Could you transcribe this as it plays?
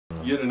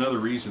Yet another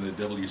reason that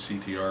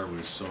WCTR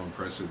was so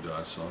impressive to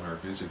us on our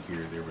visit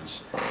here,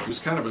 it was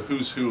kind of a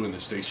who's who in the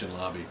station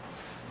lobby.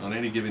 On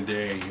any given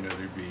day, you know,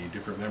 there'd be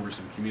different members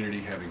of the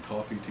community having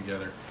coffee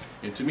together,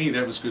 and to me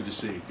that was good to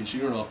see, because you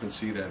don't often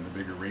see that in the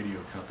bigger radio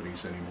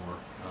companies anymore.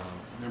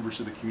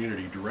 Members of the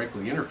community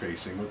directly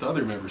interfacing with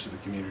other members of the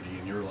community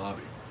in your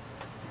lobby.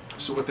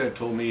 So what that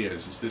told me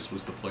is this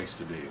was the place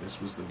to be.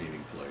 This was the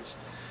meeting place.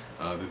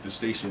 That the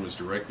station was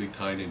directly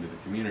tied into the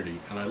community,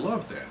 and I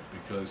love that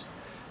because,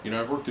 you know,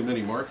 I've worked in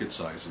many market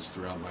sizes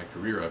throughout my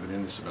career. I've been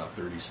in this about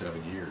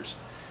 37 years,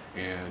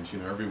 and you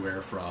know,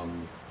 everywhere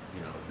from,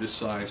 you know, this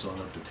size on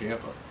up to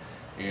Tampa.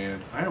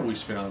 And I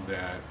always found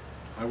that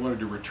I wanted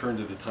to return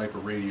to the type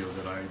of radio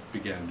that I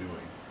began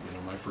doing. You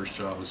know, my first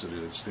job was at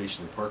a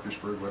station in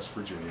Parkersburg, West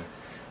Virginia,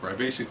 where I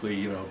basically,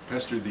 you know,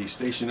 pestered the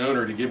station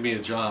owner to give me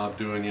a job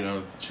doing, you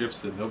know,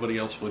 shifts that nobody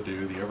else would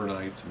do, the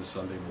overnights and the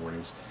Sunday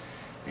mornings.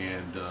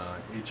 And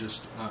it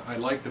just, I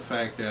like the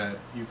fact that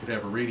you could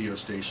have a radio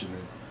station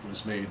that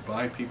was made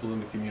by people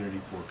in the community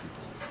for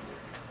people in the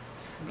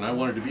community. And I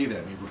wanted to be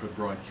that neighborhood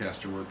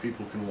broadcaster where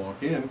people can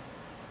walk in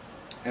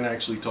and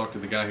actually talk to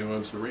the guy who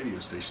owns the radio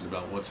station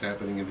about what's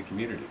happening in the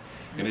community.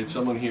 And it's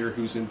someone here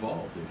who's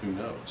involved and who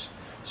knows.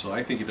 So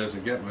I think it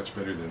doesn't get much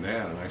better than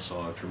that, and I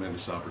saw a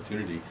tremendous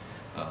opportunity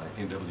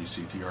in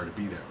WCTR to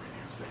be that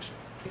radio station.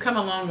 You've come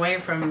a long way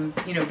from,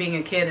 you know, being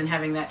a kid and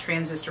having that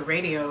transistor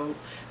radio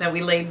that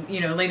we laid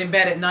in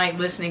bed at night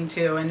listening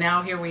to, and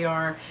now here we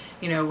are,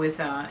 you know, with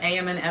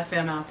AM and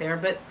FM out there.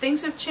 But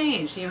things have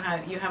changed. You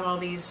have all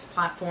these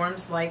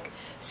platforms like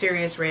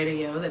Sirius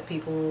Radio that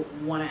people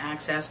want to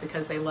access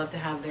because they love to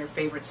have their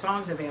favorite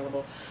songs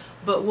available.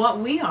 But what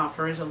we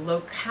offer is a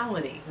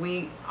locality.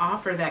 We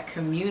offer that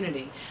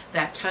community,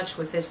 that touch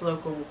with this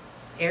local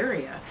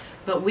area.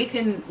 But we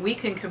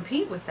can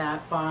compete with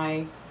that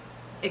by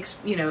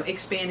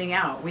expanding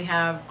out. We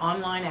have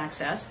online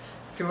access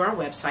through our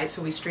website,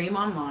 so we stream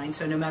online,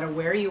 so no matter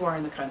where you are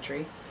in the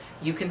country,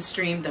 you can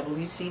stream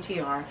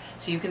WCTR,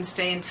 so you can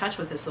stay in touch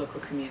with this local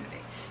community.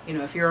 You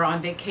know, if you're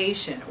on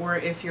vacation, or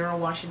if you're a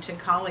Washington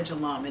College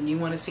alum and you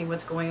want to see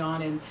what's going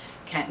on in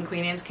Kent and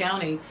Queen Anne's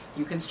County,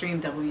 you can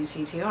stream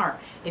WCTR.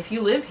 If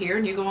you live here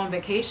and you go on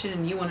vacation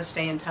and you want to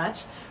stay in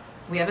touch,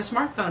 we have a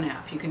smartphone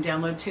app. You can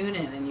download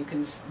TuneIn and you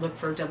can look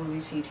for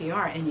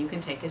WCTR, and you can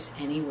take us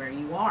anywhere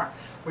you are.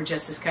 We're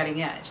just as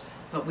cutting edge,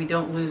 but we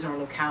don't lose our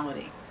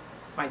locality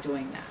by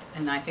doing that,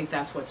 and I think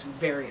that's what's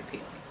very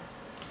appealing.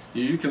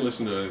 You can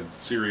listen to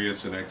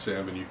Sirius and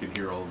XM, and you can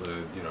hear all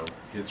the, you know,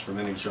 hits from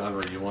any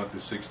genre you want, the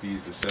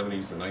 60s, the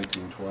 70s, the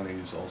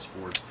 1920s, all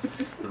sports.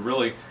 But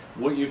really,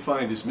 what you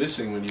find is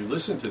missing when you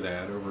listen to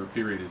that over a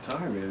period of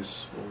time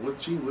is, well,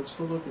 what's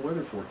the local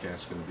weather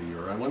forecast going to be?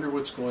 Or I wonder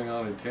what's going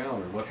on in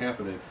town, or what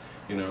happened at,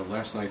 you know,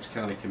 last night's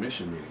county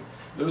commission meeting.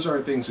 Those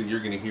aren't things that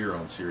you're going to hear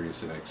on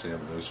Sirius and XM.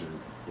 Those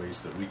are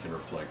ways that we can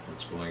reflect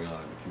what's going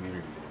on in the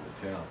community and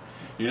in the town.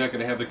 You're not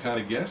going to have the kind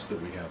of guests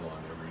that we have on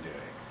every day.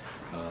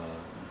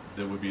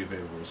 That would be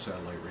available with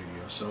satellite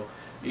radio. So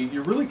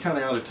you're really kind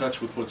of out of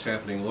touch with what's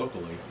happening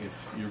locally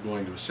if you're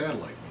going to a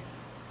satellite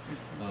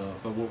meeting.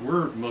 But what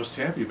we're most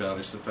happy about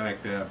is the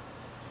fact that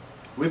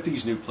with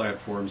these new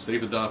platforms,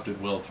 they've adopted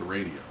well to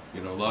radio.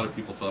 You know, a lot of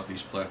people thought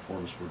these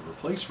platforms would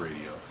replace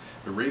radio,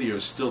 but radio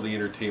is still the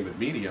entertainment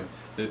medium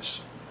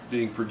that's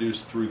being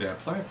produced through that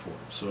platform.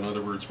 So in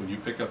other words, when you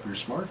pick up your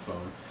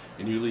smartphone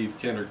and you leave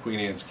Kent or Queen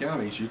Anne's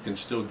counties, you can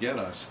still get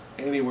us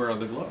anywhere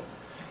on the globe.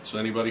 So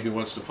anybody who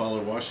wants to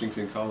follow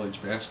Washington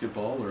College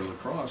basketball or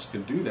lacrosse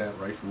can do that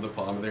right from the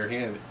palm of their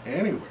hand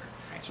anywhere.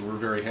 So we're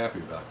very happy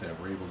about that.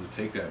 We're able to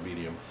take that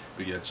medium,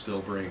 but yet still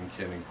bring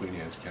Kent and Queen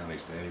Anne's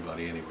counties to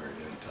anybody, anywhere,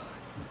 at any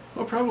time.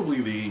 Well, probably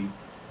the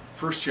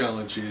first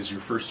challenge is your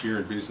first year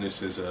in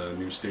business as a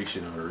new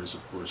station owner is,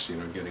 of course, you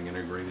know, getting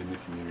integrated in the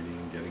community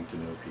and getting to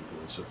know people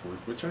and so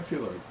forth, which I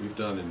feel like we've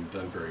done and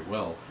done very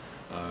well,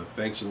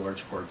 thanks in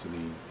large part to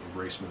the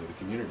embracement of the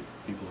community.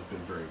 People have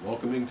been very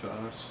welcoming to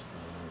us.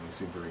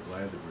 They seem very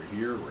glad that we're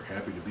here. We're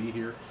happy to be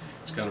here.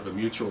 It's kind of a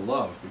mutual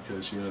love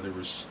because, you know, there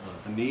was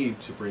a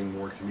need to bring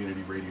more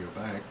community radio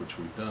back, which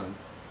we've done,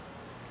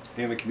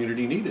 and the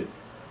community needed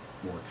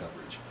more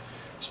coverage.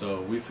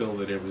 So we feel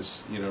that it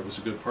was, you know, it was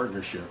a good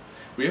partnership.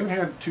 We haven't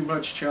had too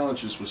much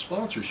challenges with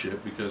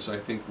sponsorship because I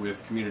think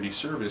with community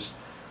service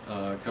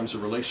comes a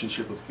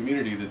relationship with the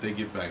community that they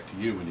give back to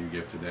you when you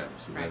give to them.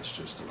 So that's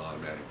just an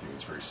automatic thing.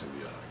 It's very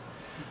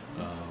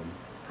symbiotic.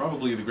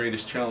 Probably the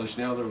greatest challenge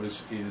now, though,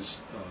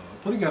 is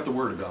putting out the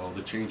word about all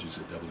the changes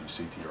at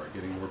WCTR,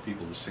 getting more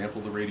people to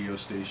sample the radio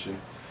station,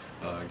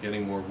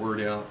 getting more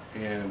word out,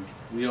 and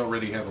we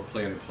already have a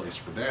plan in place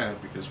for that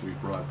because we've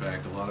brought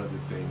back a lot of the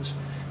things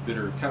that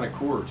are kind of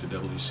core to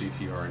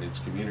WCTR and its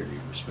community.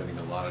 We're spending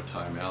a lot of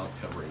time out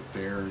covering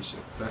fairs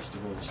and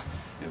festivals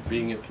and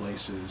being at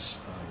places.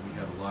 We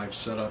have a live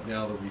setup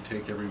now that we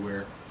take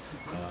everywhere.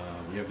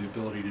 We have the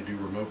ability to do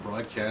remote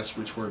broadcasts,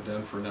 which weren't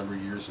done for a number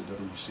of years at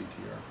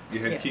WCTR. You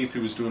had Yes. Keith,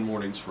 who was doing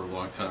mornings for a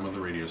long time on the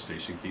radio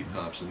station, Keith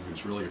Thompson,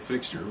 who's really a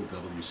fixture with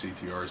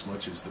WCTR as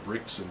much as the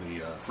bricks and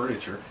the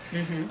furniture.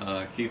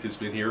 Keith has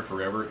been here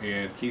forever,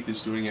 and Keith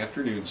is doing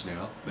afternoons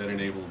now. That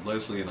enabled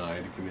Leslie and I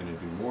to come in and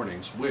do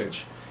mornings,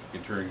 which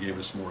in turn gave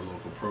us more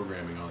local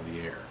programming on the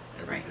air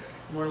every Right. day.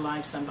 More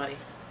live somebody.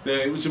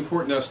 It was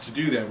important to us to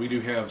do that. We do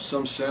have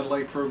some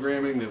satellite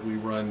programming that we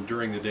run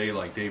during the day,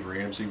 like Dave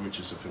Ramsey, which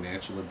is a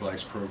financial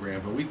advice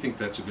program, but we think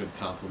that's a good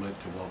complement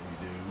to what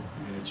we do,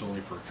 and it's only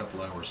for a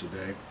couple hours a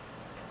day.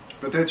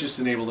 But that just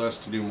enabled us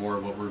to do more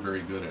of what we're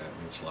very good at,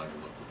 and it's live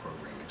and local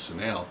programming. So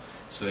now,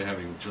 instead of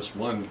having just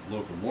one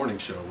local morning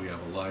show, we have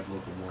a live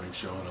local morning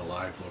show and a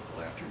live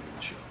local afternoon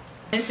show.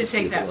 And to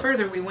take that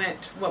further, we went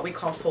what we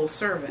call full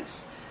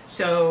service.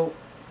 So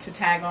to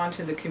tag on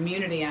to the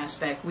community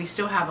aspect, we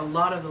still have a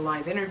lot of the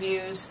live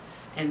interviews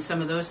and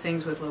some of those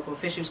things with local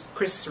officials.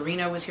 Chris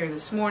Serino was here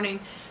this morning.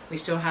 We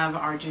still have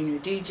our junior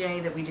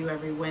DJ that we do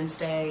every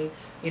Wednesday,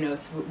 you know,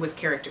 with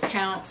character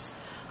counts.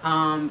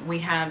 We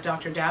have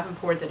Dr.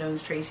 Davenport that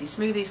owns Tracy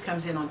Smoothies,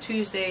 comes in on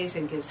Tuesdays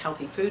and gives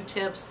healthy food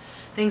tips,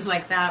 things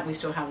like that. We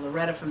still have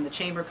Loretta from the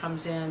Chamber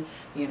comes in,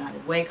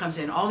 United Way comes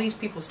in. All these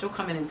people still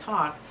come in and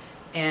talk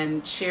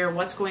and share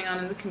what's going on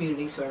in the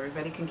community so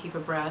everybody can keep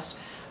abreast.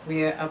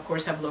 We, of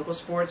course, have local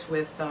sports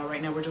with, right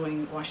now we're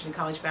doing Washington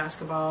College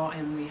basketball,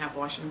 and we have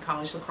Washington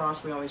College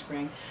lacrosse we always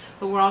bring.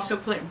 But we're also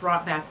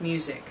brought back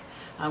music.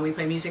 We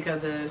play music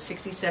of the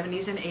 60s,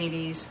 70s, and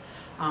 80s,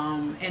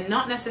 and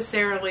not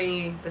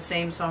necessarily the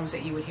same songs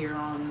that you would hear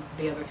on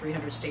the other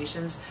 300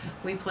 stations.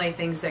 We play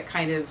things that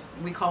kind of,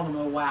 we call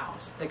them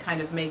wows, that kind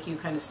of make you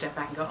kind of step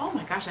back and go, oh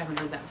my gosh, I haven't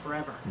heard that in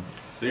forever.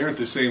 They aren't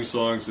the same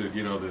songs that,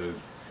 you know, the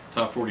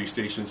top 40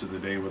 stations of the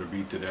day would have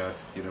beat to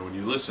death. You know, when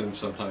you listen,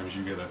 sometimes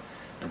you get a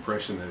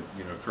impression that,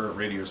 you know, current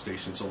radio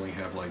stations only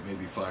have like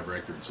maybe 5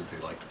 records that they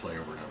like to play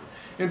over and over.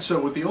 And so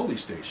with the oldie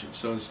stations,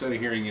 so instead of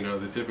hearing, you know,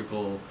 the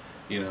typical,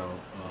 you know,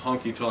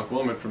 honky-tonk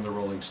woman from the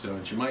Rolling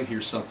Stones, you might hear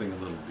something a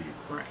little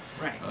deeper. Right,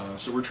 right.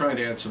 So we're trying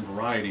to add some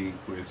variety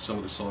with some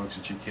of the songs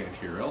that you can't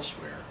hear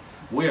elsewhere,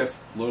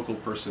 with local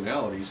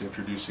personalities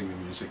introducing the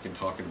music and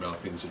talking about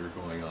things that are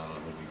going on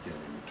the weekend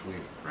in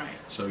between. Right.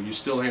 So you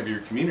still have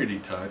your community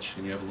touch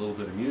and you have a little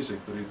bit of music,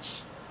 but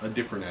it's a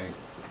different angle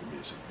with the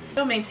music.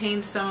 Still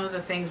maintains some of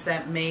the things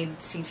that made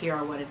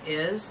CTR what it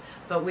is,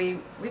 but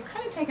we've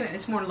kind of taken it,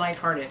 it's more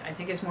lighthearted. I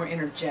think it's more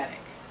energetic,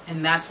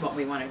 and that's what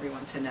we want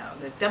everyone to know.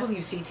 That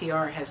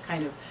WCTR has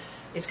kind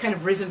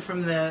of risen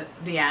from the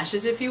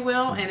ashes, if you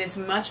will, and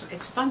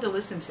it's fun to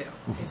listen to.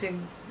 It's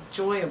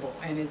enjoyable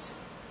and it's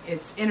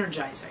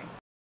energizing.